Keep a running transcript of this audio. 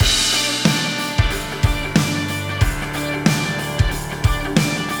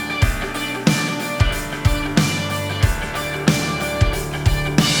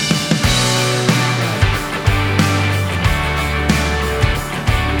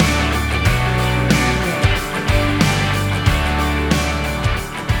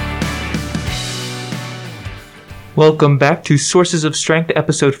Welcome back to Sources of Strength,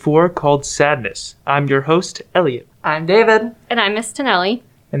 Episode 4, called Sadness. I'm your host, Elliot. I'm David. And I'm Miss Tonelli.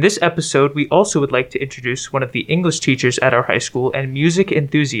 In this episode, we also would like to introduce one of the English teachers at our high school and music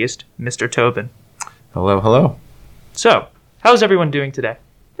enthusiast, Mr. Tobin. Hello, hello. So, how's everyone doing today?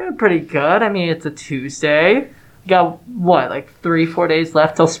 Doing pretty good. I mean, it's a Tuesday. We got, 3-4 days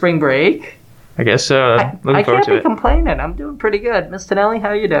left till spring break? I guess so. I can't be complaining. I'm doing pretty good. Miss Tonelli,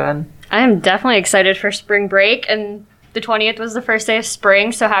 how you doing? I am definitely excited for spring break, and the 20th was the first day of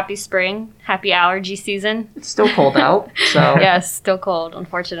spring, so happy spring. Happy allergy season. It's still cold out, so... Yes, still cold,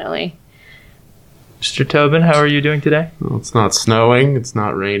 unfortunately. Mr. Tobin, how are you doing today? Well, it's not snowing, it's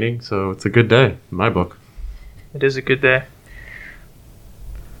not raining, so it's a good day in my book. It is a good day.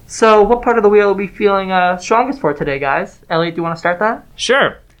 So, what part of the wheel are we feeling strongest for today, guys? Elliot, do you want to start that?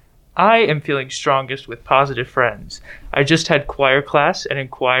 Sure. I am feeling strongest with positive friends. I just had choir class, and in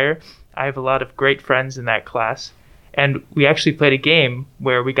choir, I have a lot of great friends in that class. And we actually played a game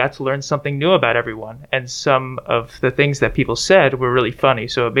where we got to learn something new about everyone. And some of the things that people said were really funny,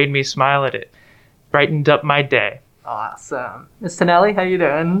 so it made me smile at it. Brightened up my day. Awesome. Miss Tonelli, how you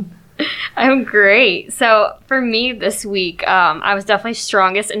doing? I'm great. So for me this week, I was definitely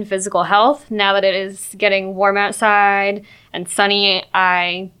strongest in physical health. Now that it is getting warm outside and sunny,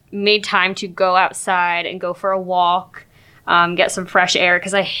 I made time to go outside and go for a walk, get some fresh air,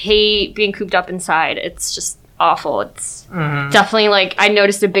 because I hate being cooped up inside. It's just awful. It's definitely I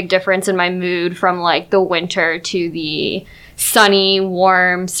noticed a big difference in my mood from the winter to the sunny,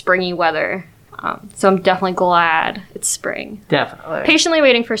 warm, springy weather. So I'm definitely glad it's spring. Definitely. Patiently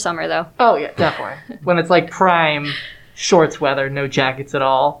waiting for summer, though. Oh, yeah, definitely. When it's prime shorts weather, no jackets at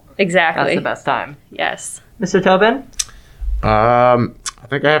all. Exactly. That's the best time. Yes. Mr. Tobin? I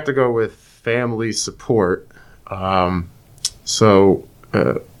think I have to go with family support. So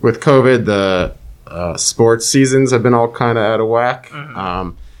with COVID, the sports seasons have been all kind of out of whack.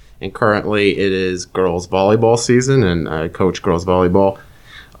 Mm-hmm. And currently it is girls volleyball season, and I coach girls volleyball,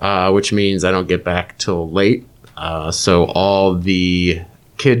 which means I don't get back till late. So all the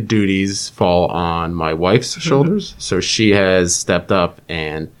kid duties fall on my wife's shoulders. So she has stepped up,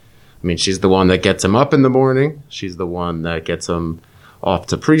 and she's the one that gets them up in the morning. She's the one that gets them off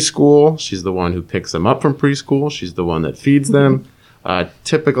to preschool. She's the one who picks them up from preschool. She's the one that feeds them.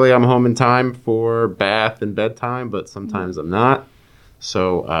 Typically, I'm home in time for bath and bedtime, but sometimes I'm not.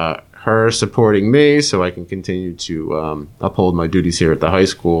 So her supporting me so I can continue to uphold my duties here at the high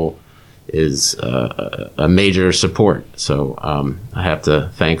school is a major support. So I have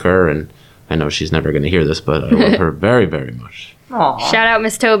to thank her, and I know she's never going to hear this, but I love her very, very much. Aww. Shout out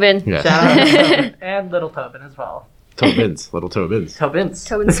Miss Tobin. Yeah. Shout out to Tobin. And little Tobin as well. Tobins, little Tobins. Tobins.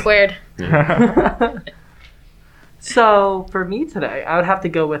 Tobin squared. So for me today, I would have to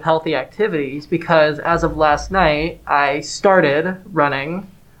go with healthy activities because as of last night, I started running,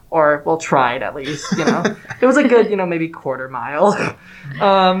 or tried at least. It was a good maybe quarter mile.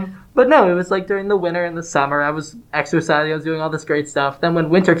 But no, it was during the winter and the summer. I was exercising. I was doing all this great stuff. Then when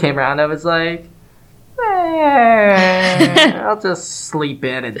winter came around, I was like, I'll just sleep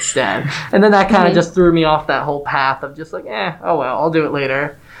in instead. And then that kind of just threw me off that whole path of just oh well, I'll do it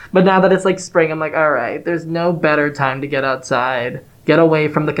later. But now that it's spring, I'm all right, there's no better time to get outside, get away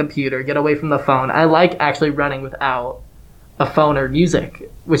from the computer, get away from the phone. I like actually running without a phone or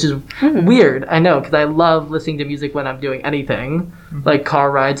music, which is weird, I know, because I love listening to music when I'm doing anything, like car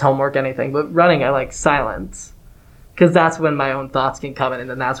rides, homework, anything. But running, I like silence, because that's when my own thoughts can come in, and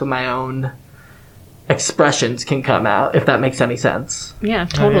then that's when my own expressions can come out, if that makes any sense. Yeah,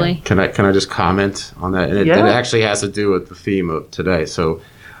 totally. Can I just comment on that? And it actually has to do with the theme of today. So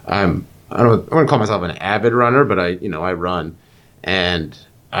I wouldn't call myself an avid runner, but I run, and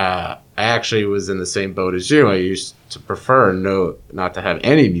I actually was in the same boat as you. I used to prefer not to have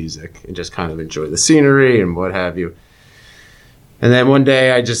any music and just kind of enjoy the scenery and what have you. And then one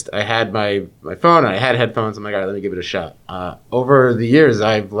day I had my phone, and I had headphones. I'm all right, let me give it a shot. Over the years,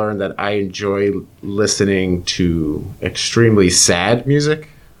 I've learned that I enjoy listening to extremely sad music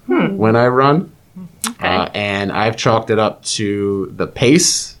when I run. Okay. And I've chalked it up to the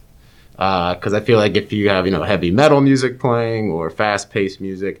pace, because I feel like if you have heavy metal music playing or fast-paced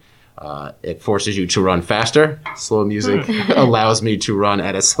music, it forces you to run faster. Slow music allows me to run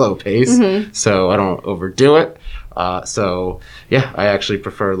at a slow pace, so I don't overdo it. I actually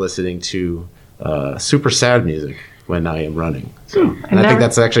prefer listening to super sad music when I am running. So, and I think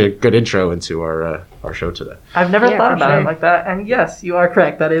that's actually a good intro into our show today. I've never thought about it like that. And yes, you are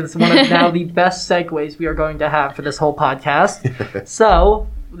correct. That is one of now the best segues we are going to have for this whole podcast. So,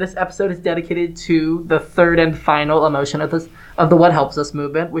 this episode is dedicated to the third and final emotion of the What Helps Us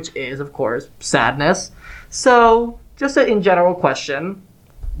movement, which is, of course, sadness. So, just an in general question,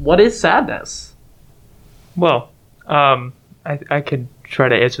 what is sadness? Well, I could try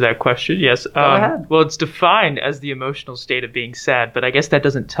to answer that question, yes. Go ahead. Well, it's defined as the emotional state of being sad, but I guess that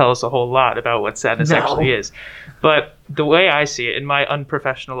doesn't tell us a whole lot about what sadness actually is. But the way I see it, in my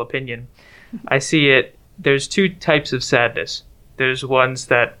unprofessional opinion, I see it, there's two types of sadness. There's ones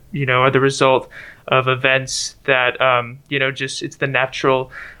that, are the result of events that, just it's the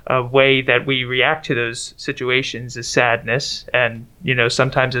natural way that we react to those situations is sadness. And,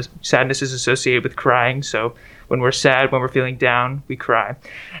 sometimes sadness is associated with crying. So when we're sad, when we're feeling down, we cry.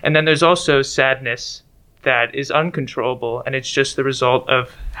 And then there's also sadness that is uncontrollable, and it's just the result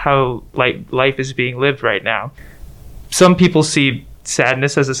of how life is being lived right now. Some people see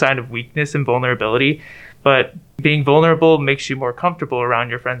sadness as a sign of weakness and vulnerability, but being vulnerable makes you more comfortable around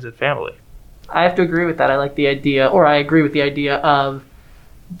your friends and family. I have to agree with that. I agree with the idea of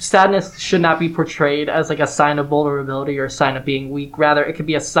sadness should not be portrayed as like a sign of vulnerability or a sign of being weak. Rather, it could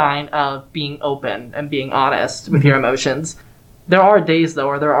be a sign of being open and being honest with your emotions. There are days, though,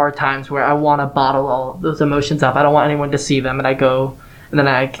 or there are times where I want to bottle all those emotions up. I don't want anyone to see them, and I go, and then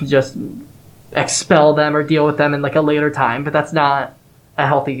I can just expel them or deal with them in like a later time. But that's not a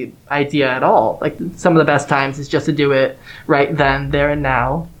healthy idea at all. Like, some of the best times is just to do it right then, there and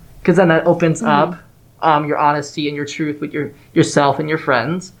now, because then that opens up your honesty and your truth with yourself and your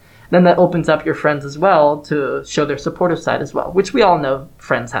friends. Then that opens up your friends as well to show their supportive side as well, which we all know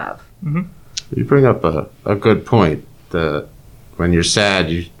friends have. Mm-hmm. You bring up a good point. When you're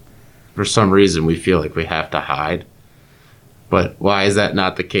sad, for some reason we feel like we have to hide. But why is that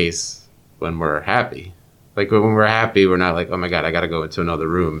not the case when we're happy? Like, when we're happy, we're not like, oh my God, I got to go into another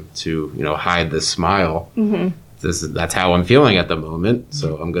room to, hide this smile. Mm-hmm. That's how I'm feeling at the moment,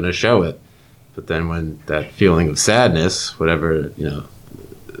 so I'm going to show it. But then when that feeling of sadness, whatever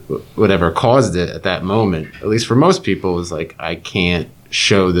caused it at that moment, at least for most people, is like, I can't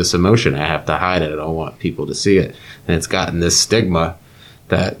show this emotion. I have to hide it. I don't want people to see it. And it's gotten this stigma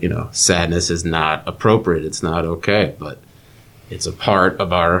that, sadness is not appropriate. It's not okay, but it's a part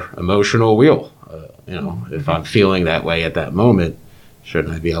of our emotional wheel. If I'm feeling that way at that moment,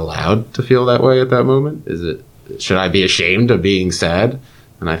 shouldn't I be allowed to feel that way at that moment? Should I be ashamed of being sad?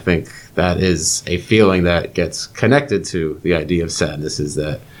 And I think that is a feeling that gets connected to the idea of sadness, is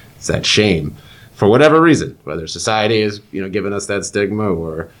that shame for whatever reason, whether society is, giving us that stigma,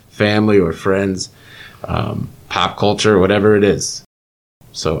 or family or friends, pop culture, whatever it is.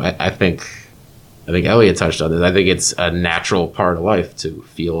 So I think Elliot touched on this. I think it's a natural part of life to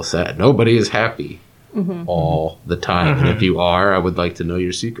feel sad. Nobody is happy all the time. And if you are, I would like to know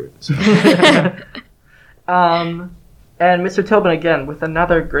your secret. So. And Mr. Tobin, again, with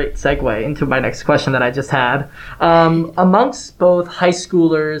another great segue into my next question that I just had. Amongst both high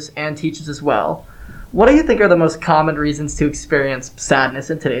schoolers and teachers as well, what do you think are the most common reasons to experience sadness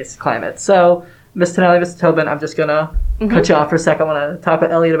in today's climate? So, Ms. Tonelli, Mr. Tobin, I'm just going to cut you off for a second. I want to talk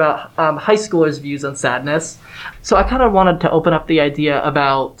with Elliot about high schoolers' views on sadness. So I kind of wanted to open up the idea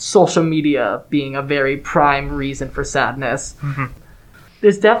about social media being a very prime reason for sadness. Mm-hmm.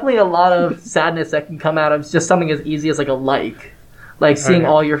 There's definitely a lot of sadness that can come out of just something as easy as like a like. Like seeing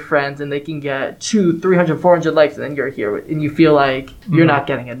all your friends and they can get 200, 300, 400 likes, and then you're here and you feel like you're not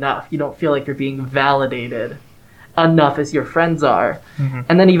getting enough. You don't feel like you're being validated enough as your friends are. Mm-hmm.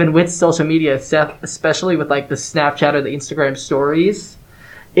 And then even with social media, especially with like the Snapchat or the Instagram stories,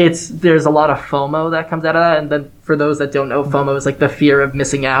 there's a lot of FOMO that comes out of that. And then for those that don't know, FOMO is like the fear of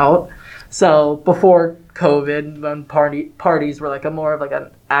missing out. So before COVID, when parties were like more of like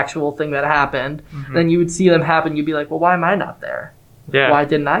an actual thing that happened, then you would see them happen. You'd be like, well, why am I not there? Yeah. Why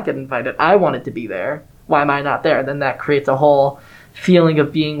didn't I get invited? I wanted to be there. Why am I not there? Then that creates a whole feeling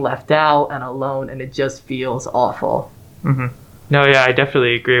of being left out and alone, and it just feels awful. Mm-hmm. No, yeah, I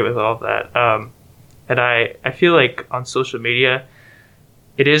definitely agree with all of that. And I feel like on social media,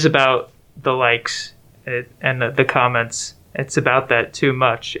 it is about the likes and the comments. It's about that too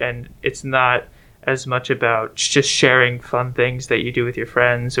much, and it's not as much about just sharing fun things that you do with your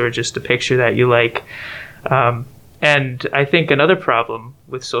friends or just a picture that you like. And I think another problem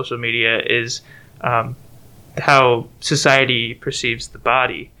with social media is how society perceives the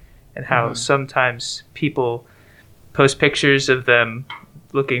body, and how sometimes people post pictures of them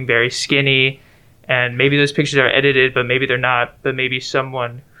looking very skinny, and maybe those pictures are edited, but maybe they're not. But maybe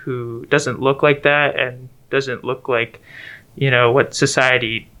someone who doesn't look like that and doesn't look like, what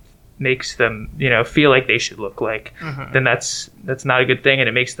society makes them, feel like they should look like, then that's not a good thing, and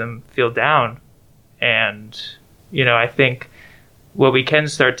it makes them feel down. And, I think what we can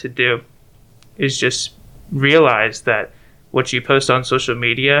start to do is just realize that what you post on social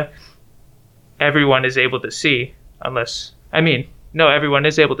media, everyone is able to see, everyone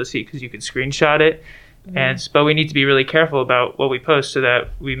is able to see because you can screenshot it. But we need to be really careful about what we post so that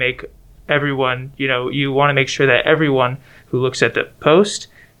we make everyone, you want to make sure that everyone who looks at the post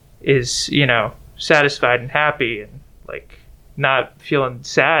is, satisfied and happy and like not feeling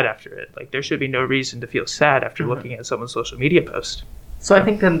sad after it. Like there should be no reason to feel sad after looking at someone's social media post. So I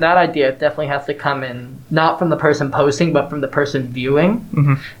think then that idea definitely has to come in, not from the person posting, but from the person viewing.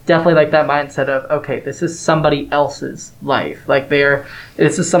 Definitely like that mindset of, okay, this is somebody else's life. Like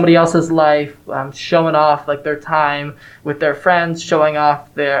this is somebody else's life, showing off like their time with their friends, showing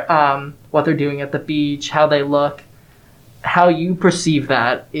off their what they're doing at the beach, how they look. How you perceive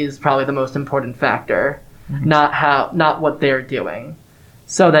that is probably the most important factor, not what they're doing.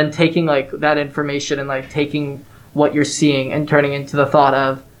 So then taking like that information and like taking what you're seeing and turning into the thought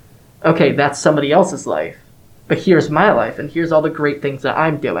of, okay, that's somebody else's life, but here's my life and here's all the great things that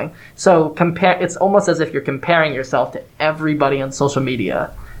I'm doing. So it's almost as if you're comparing yourself to everybody on social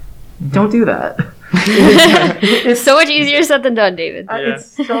media. Don't do that. It's so much easier said than done, David.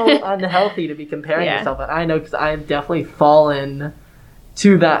 It's so unhealthy to be comparing yourself. And I know because I have definitely fallen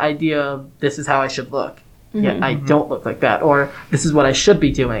to that idea of this is how I should look. Yet I don't look like that. Or this is what I should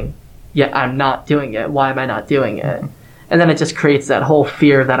be doing. Yet I'm not doing it. Why am I not doing it? And then it just creates that whole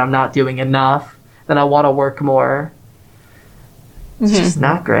fear that I'm not doing enough, that I want to work more. It's just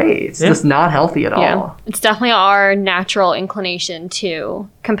not great. It's just not healthy at all. It's definitely our natural inclination to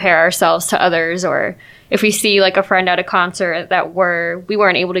compare ourselves to others, or if we see like a friend at a concert that we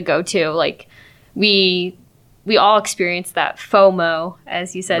weren't able to go to, like we all experience that FOMO,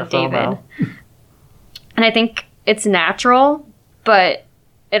 as you said, David. And I think it's natural, but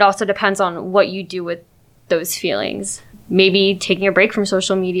it also depends on what you do with those feelings. Maybe taking a break from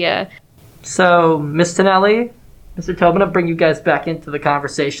social media. So, Ms. Tonelli, Mr. Tobin, I'll bring you guys back into the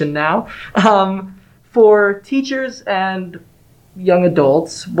conversation now. For teachers and young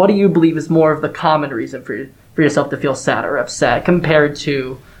adults, what do you believe is more of the common reason for yourself to feel sad or upset compared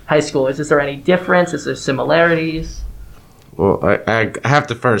to high schoolers? Is there any difference? Is there similarities? Well, I have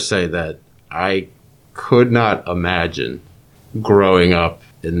to first say that I could not imagine growing up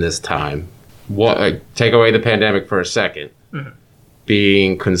in this time. Take away the pandemic for a second.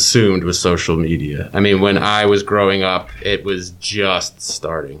 Being consumed with social media. I mean, when I was growing up, it was just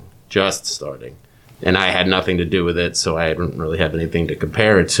starting. And I had nothing to do with it, so I didn't really have anything to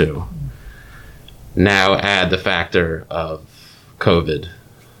compare it to. Now add the factor of COVID.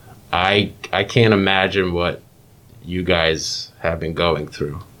 I can't imagine what you guys have been going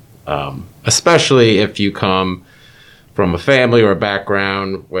through. Especially if you come from a family or a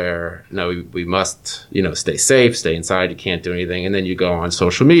background where we must stay safe, stay inside, you can't do anything, and then you go on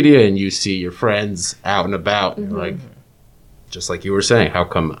social media and you see your friends out and about, and you're like, just like you were saying, how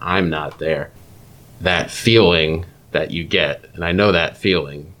come I'm not there? That feeling that you get, and I know that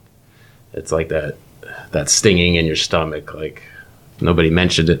feeling, it's like that stinging in your stomach, like nobody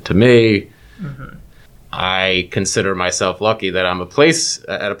mentioned it to me. I consider myself lucky that I'm at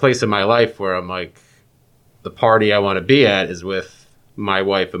a place in my life where I'm like, the party I want to be at is with my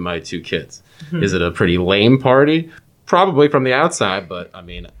wife and my 2 kids. Is it a pretty lame party? Probably from the outside, but I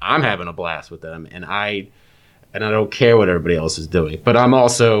mean, I'm having a blast with them, and I don't care what everybody else is doing. But I'm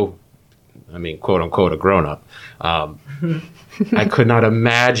also, quote unquote, a grown up. I could not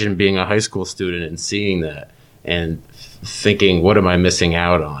imagine being a high school student and seeing that and thinking, what am I missing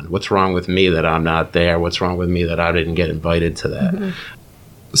out on? What's wrong with me that I'm not there? What's wrong with me that I didn't get invited to that?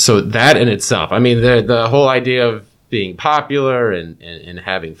 So that in itself, the whole idea of being popular and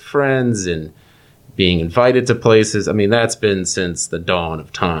having friends and being invited to places, that's been since the dawn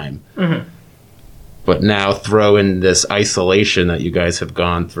of time. But now throw in this isolation that you guys have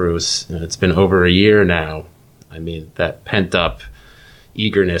gone through. It's been over a year now. That pent up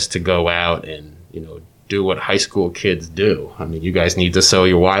eagerness to go out and, do what high school kids do. You guys need to sow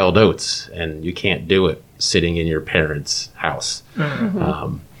your wild oats, and you can't do it sitting in your parents' house.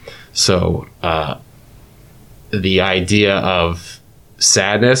 So the idea of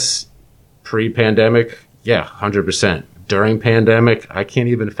sadness pre-pandemic, 100%. During pandemic, I can't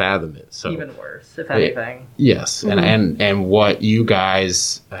even fathom it. So even worse, if anything. Yes, and what you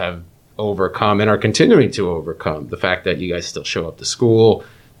guys have overcome and are continuing to overcome, the fact that you guys still show up to school,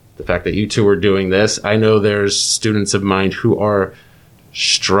 the fact that you 2 are doing this. I know there's students of mine who are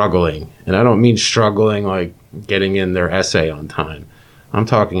struggling, and I don't mean struggling like getting in their essay on time. I'm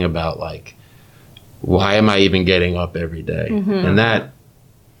talking about like, why am I even getting up every day? And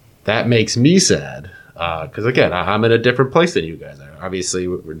that makes me sad. Because again, I'm in a different place than you guys are. Obviously,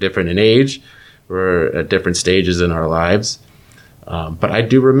 we're different in age. We're at different stages in our lives. But I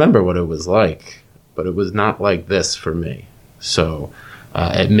do remember what it was like. But it was not like this for me. So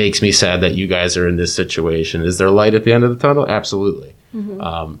it makes me sad that you guys are in this situation. Is there light at the end of the tunnel? Absolutely.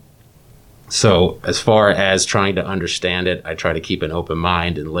 So as far as trying to understand it, I try to keep an open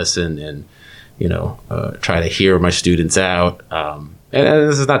mind and listen and, try to hear my students out. And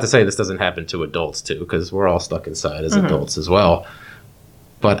this is not to say this doesn't happen to adults too, because we're all stuck inside as adults as well.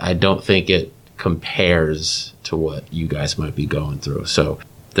 But I don't think it compares to what you guys might be going through. So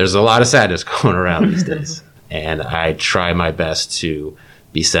there's a lot of sadness going around these days. And I try my best to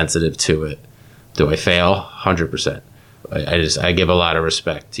be sensitive to it. Do I fail? 100%. I give a lot of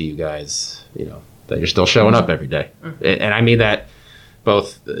respect to you guys, that you're still showing up every day. And I mean that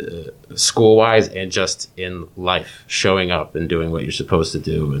both school-wise and just in life, showing up and doing what you're supposed to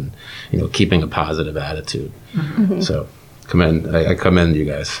do and, keeping a positive attitude. So I commend you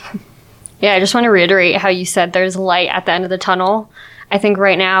guys. Yeah, I just want to reiterate how you said there's light at the end of the tunnel. I think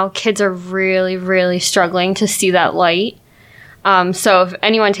right now kids are really, really struggling to see that light. So if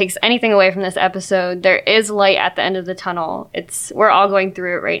anyone takes anything away from this episode, there is light at the end of the tunnel. We're all going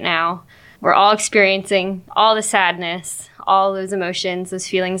through it right now. We're all experiencing all the sadness, all those emotions, those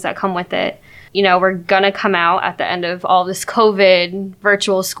feelings that come with it. We're going to come out at the end of all this COVID,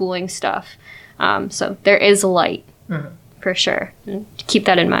 virtual schooling stuff. So there is light, for sure. And keep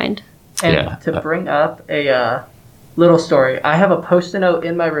that in mind. And to bring up a little story, I have a Post-it note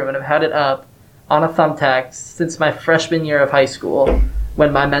in my room, and I've had it up on a thumbtack since my freshman year of high school,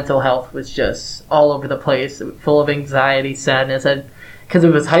 when my mental health was just all over the place, full of anxiety, sadness. Because it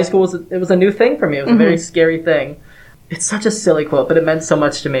was high school, it was a new thing for me. It was a very scary thing. It's such a silly quote, but it meant so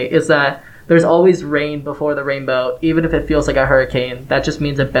much to me, is that there's always rain before the rainbow, even if it feels like a hurricane. That just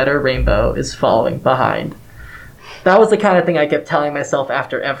means a better rainbow is following behind. That was the kind of thing I kept telling myself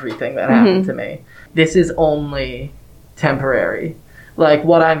after everything that happened to me. This is only temporary. Like,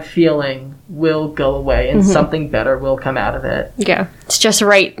 what I'm feeling will go away and something better will come out of it. Yeah, it's just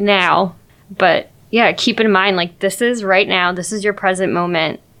right now. But yeah, keep in mind, like, this is right now. This is your present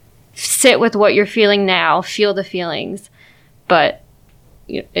moment. Sit with what you're feeling now. Feel the feelings. But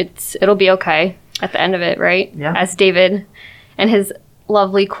it'll be okay at the end of it, right? Yeah. As David and his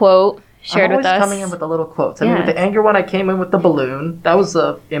lovely quote shared with us. I'm always coming in with the little quotes. I mean, with the anger one, I came in with the balloon. That was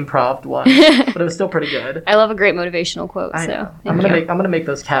a improv one, but it was still pretty good. I love a great motivational quote. I know. So I'm gonna make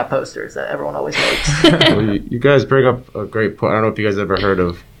those cat posters that everyone always makes. Well, you guys bring up a great point. I don't know if you guys ever heard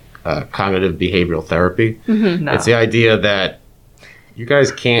of cognitive behavioral therapy. No. It's the idea that you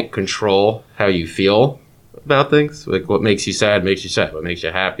guys can't control how you feel about things. Like, what makes you sad makes you sad. What makes you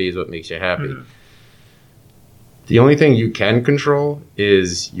happy is what makes you happy. The only thing you can control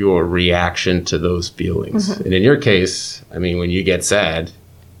is your reaction to those feelings. And in your case, I mean, when you get sad,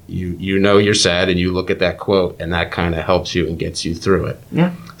 you know you're sad and you look at that quote and that kind of helps you and gets you through it.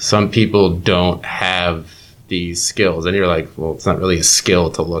 Yeah. Some people don't have these skills, and you're like, well, it's not really a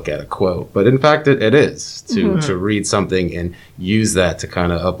skill to look at a quote, but in fact it is to read something and use that to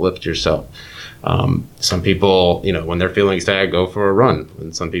kind of uplift yourself. Some people, when they're feeling sad, go for a run.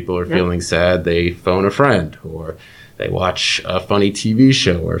 When some people are feeling sad, they phone a friend or they watch a funny TV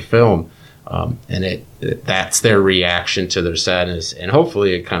show or film. And that's their reaction to their sadness. And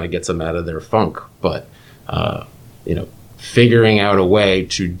hopefully it kind of gets them out of their funk. But, figuring out a way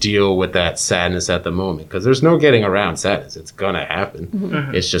to deal with that sadness at the moment, because there's no getting around sadness. It's going to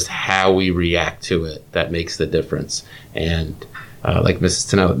happen. It's just how we react to it that makes the difference. And like Miss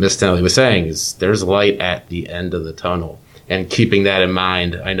Tonelli was saying, is there's light at the end of the tunnel. And keeping that in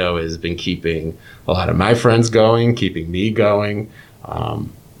mind, I know, has been keeping a lot of my friends going, keeping me going.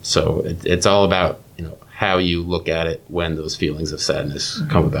 So it's all about, how you look at it when those feelings of sadness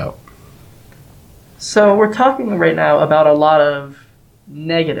come about. So we're talking right now about a lot of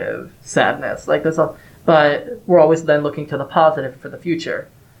negative sadness, but we're always then looking to the positive for the future.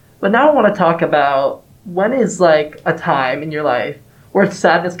 But now I want to talk about, when is like a time in your life where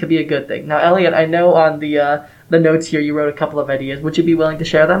sadness could be a good thing? Now, Elliot, I know on the notes here you wrote a couple of ideas. Would you be willing to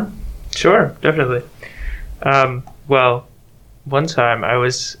share them? Sure, definitely. Well, one time I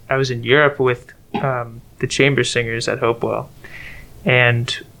was in Europe with the chamber singers at Hopewell,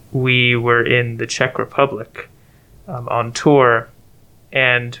 and we were in the Czech Republic on tour,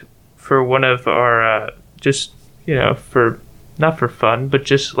 and for one of our for not for fun, but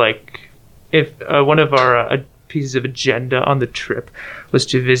just like if one of our pieces of agenda on the trip was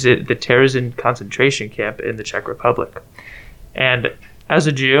to visit the Terezin concentration camp in the Czech Republic. And as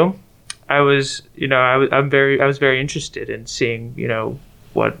a Jew, I was very interested in seeing,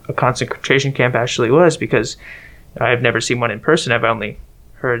 what a concentration camp actually was, because I've never seen one in person. I've only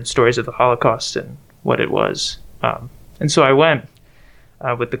heard stories of the Holocaust and what it was. And so I went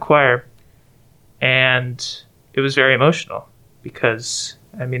with the choir, and it was very emotional because,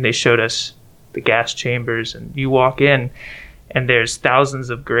 I mean, they showed us the gas chambers, and you walk in, and there's thousands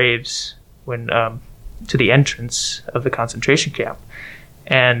of graves when to the entrance of the concentration camp.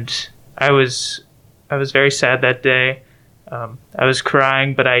 And I was very sad that day. I was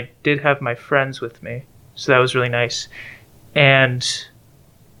crying, but I did have my friends with me, so that was really nice. And,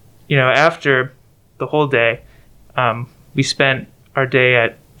 you know, after the whole day, we spent our day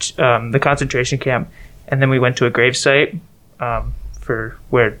at the concentration camp, and then we went to a gravesite for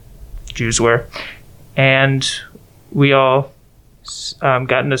where Jews were, and we all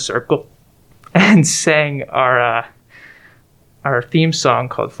got in a circle and sang our theme song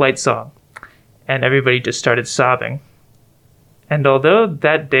called Flight Song, and everybody just started sobbing. And although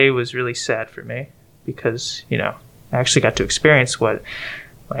that day was really sad for me, because, you know, I actually got to experience what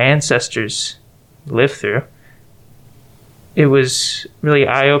my ancestors lived through, it was really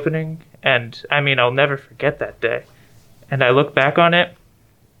eye-opening, and I mean, I'll never forget that day. And I look back on it,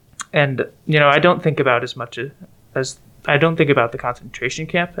 and, you know, I don't think about I don't think about the concentration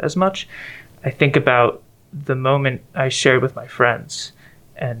camp as much. I think about the moment I shared with my friends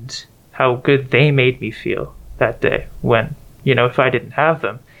and how good they made me feel that day when, you know, if I didn't have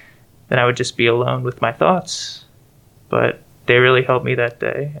them, then I would just be alone with my thoughts. But they really helped me that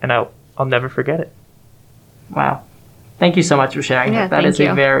day, and I'll never forget it. Wow. Thank you so much for sharing that. That is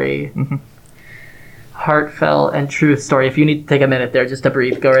a very heartfelt and true story. If you need to take a minute there just to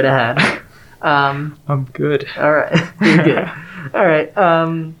breathe, go right ahead. I'm good. All right. You're good. All right.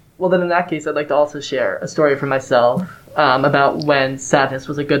 Well, then in that case, I'd like to also share a story from myself about when sadness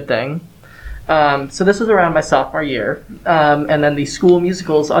was a good thing. So this was around my sophomore year, and then the school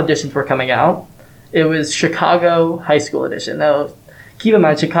musicals auditions were coming out. It was Chicago High School Edition. Now, keep in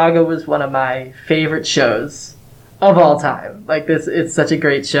mind, Chicago was one of my favorite shows of all time. Like, it's such a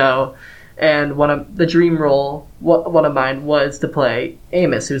great show. And one of the dream role, one of mine, was to play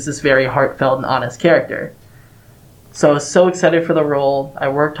Amos, who's this very heartfelt and honest character. So I was so excited for the role. I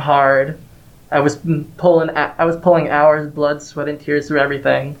worked hard. I was pulling hours, blood, sweat, and tears through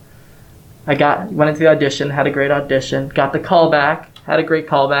everything. Went into the audition, had a great audition, got the callback, had a great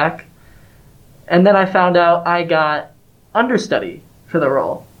callback, and then I found out I got understudy for the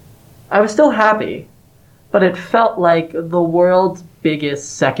role. I was still happy, but it felt like the world's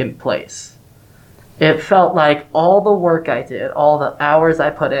biggest second place. It felt like all the work I did, all the hours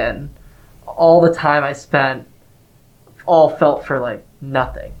I put in, all the time I spent, all felt for like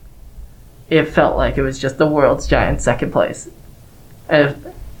nothing. It felt like it was just the world's giant second place.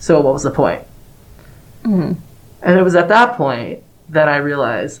 And so what was the point? Mm-hmm. And it was at that point that I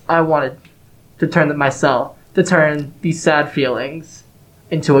realized I wanted to turn these sad feelings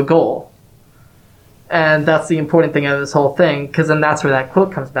into a goal. And that's the important thing out of this whole thing, because then that's where that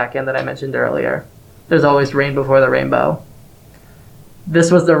quote comes back in that I mentioned earlier. There's always rain before the rainbow.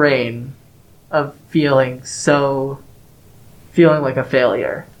 This was the rain of feeling like a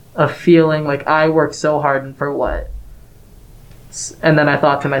failure, of feeling like I worked so hard and for what? And then I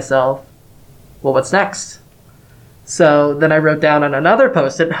thought to myself, well, what's next? So then I wrote down on another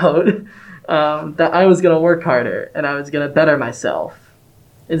Post-it note that I was going to work harder and I was going to better myself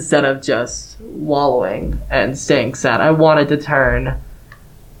instead of just wallowing and staying sad. I wanted to turn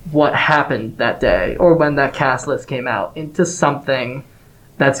what happened that day or when that cast list came out into something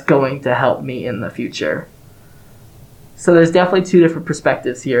that's going to help me in the future. So there's definitely two different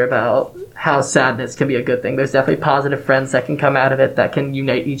perspectives here about how sadness can be a good thing. There's definitely positive friends that can come out of it, that can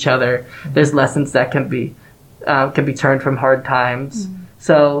unite each other. There's lessons that can be turned from hard times. Mm-hmm.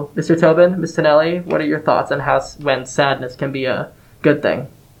 So, Mr. Tobin, Ms. Tonelli, what are your thoughts on when sadness can be a good thing?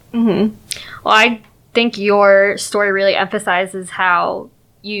 Mm-hmm. Well, I think your story really emphasizes how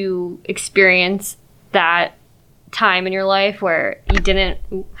you experienced that time in your life where you didn't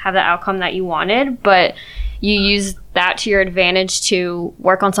have the outcome that you wanted, but you used that to your advantage to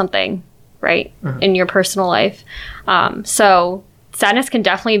work on something, right, in your personal life. So sadness can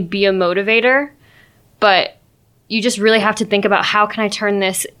definitely be a motivator, but you just really have to think about, how can I turn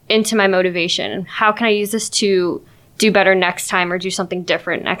this into my motivation? How can I use this to do better next time or do something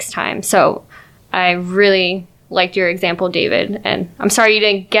different next time? So I really liked your example, David, and I'm sorry you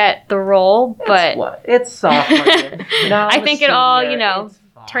didn't get the role, but it's sophomore. I think it all,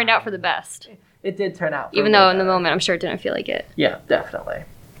 turned out for the best. It did turn out. Even though in the moment, I'm sure it didn't feel like it. Yeah, definitely.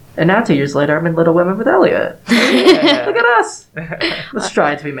 And now 2 years later, I'm in Little Women with Elliot. Yeah. Look at us. The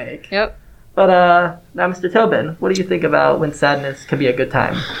strides we make. Yep. But now, Mr. Tobin, what do you think about when sadness can be a good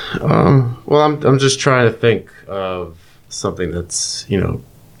time? Well, I'm just trying to think of something that's,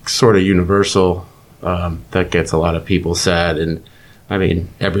 sort of universal, that gets a lot of people sad. And I mean,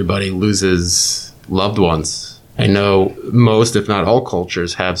 everybody loses loved ones. I know most, if not all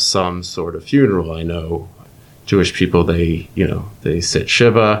cultures have some sort of funeral. I know Jewish people, they sit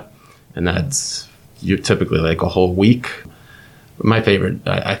Shiva, and that's typically like a whole week. My favorite,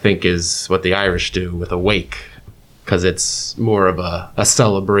 I think, is what the Irish do with a wake, because it's more of a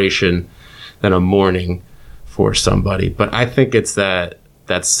celebration than a mourning for somebody. But I think it's that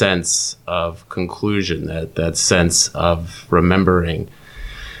sense of conclusion, that sense of remembering,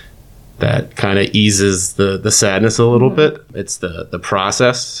 that kind of eases the sadness a little bit. It's the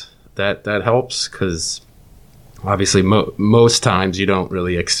process that helps, because obviously most times you don't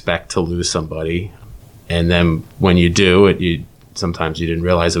really expect to lose somebody. And then when you do, sometimes you didn't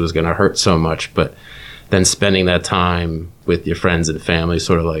realize it was going to hurt so much. But then spending that time with your friends and family,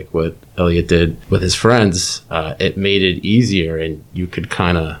 sort of like what Elliot did with his friends, it made it easier, and you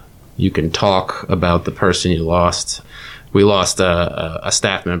can talk about the person you lost. We lost a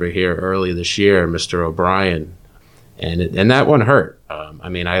staff member here early this year, Mr. O'Brien, and that one hurt.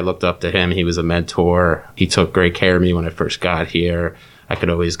 I looked up to him. He was a mentor. He took great care of me when I first got here. I could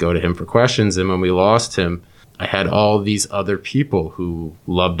always go to him for questions. And when we lost him, I had all these other people who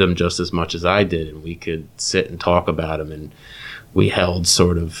loved him just as much as I did, and we could sit and talk about him. And we held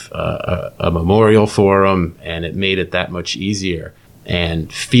sort of a memorial for him, and it made it that much easier.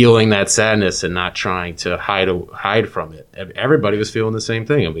 And feeling that sadness and not trying to hide from it. Everybody was feeling the same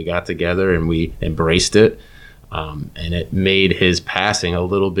thing, and we got together and we embraced it. And it made his passing a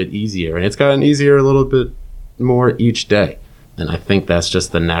little bit easier, and it's gotten easier a little bit more each day. And I think that's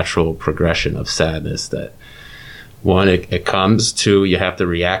just the natural progression of sadness, that one, it comes, two, you have to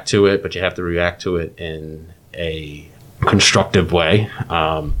react to it, but you have to react to it in a constructive way,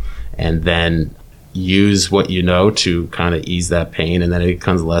 and then use what you know to kind of ease that pain, and then it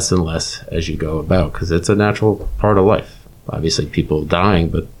becomes less and less as you go about, because it's a natural part of life. Obviously people dying,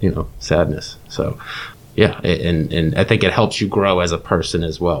 but sadness. So yeah, and I think it helps you grow as a person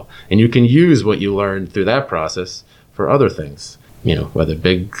as well, and you can use what you learned through that process for other things, whether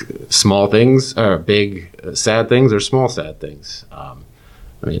big small things, or big sad things, or small sad things.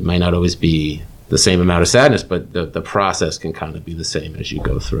 It might not always be the same amount of sadness, but the process can kind of be the same as you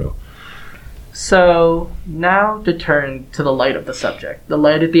go through. So now to turn to the light of the subject, the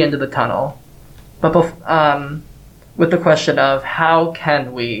light at the end of the tunnel, but with the question of how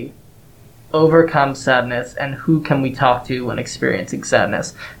can we overcome sadness, and who can we talk to when experiencing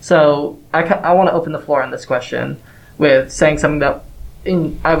sadness? So I want to open the floor on this question with saying something that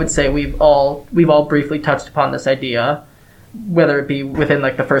I would say we've all briefly touched upon this idea, whether it be within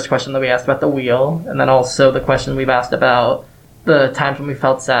like the first question that we asked about the wheel, and then also the question we've asked about the times when we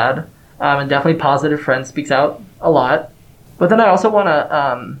felt sad. And definitely Positive Friends speaks out a lot. But then I also want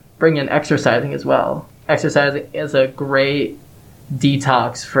to bring in exercising as well. Exercising is a great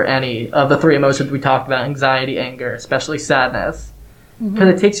detox for any of the three emotions we talked about: anxiety, anger, especially sadness, because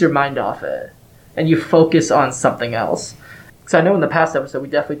it takes your mind off it and you focus on something else. Because I know in the past episode we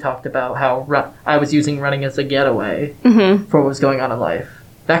definitely talked about how I was using running as a getaway for what was going on in life.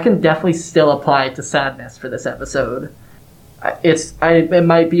 That can definitely still apply to sadness for this episode. It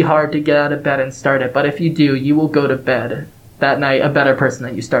might be hard to get out of bed and start it, but if you do, you will go to bed that night a better person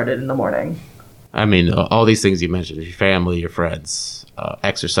than you started in the morning. All these things you mentioned, your family, your friends,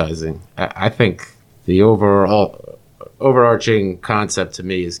 exercising. I think the overarching concept to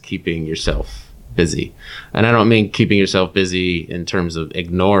me is keeping yourself busy. And I don't mean keeping yourself busy in terms of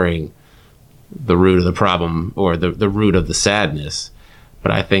ignoring the root of the problem or the root of the sadness,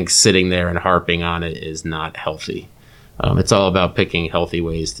 but I think sitting there and harping on it is not healthy. It's all about picking healthy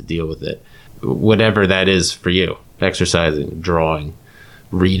ways to deal with it, whatever that is for you. Exercising, drawing,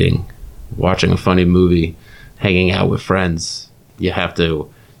 reading, watching a funny movie, hanging out with friends. You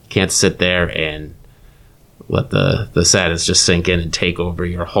can't sit there and let the sadness just sink in and take over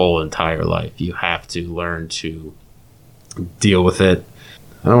your whole entire life. You have to learn to deal with it.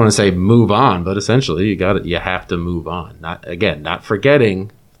 I don't want to say move on, but essentially you have to move on. Not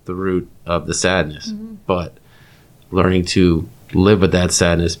forgetting the root of the sadness, but learning to live with that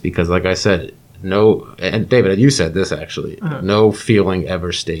sadness, because like I said, and David, you said this actually, no feeling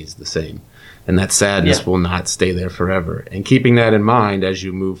ever stays the same. And that sadness will not stay there forever. And keeping that in mind as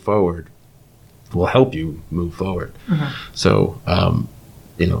you move forward will help you move forward. So,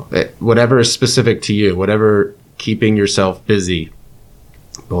 whatever is specific to you, whatever keeping yourself busy,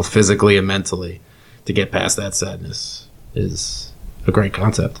 both physically and mentally, to get past that sadness is a great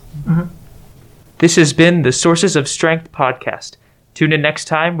concept. This has been the Sources of Strength podcast. Tune in next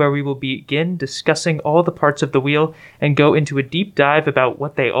time where we will begin discussing all the parts of the wheel and go into a deep dive about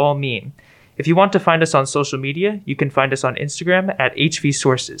what they all mean. If you want to find us on social media, you can find us on Instagram at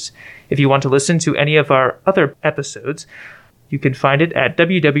HVSources. If you want to listen to any of our other episodes, you can find it at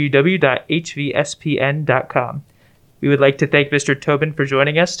www.hvspn.com. We would like to thank Mr. Tobin for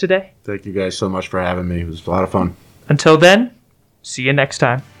joining us today. Thank you guys so much for having me. It was a lot of fun. Until then, see you next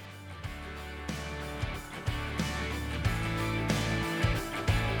time.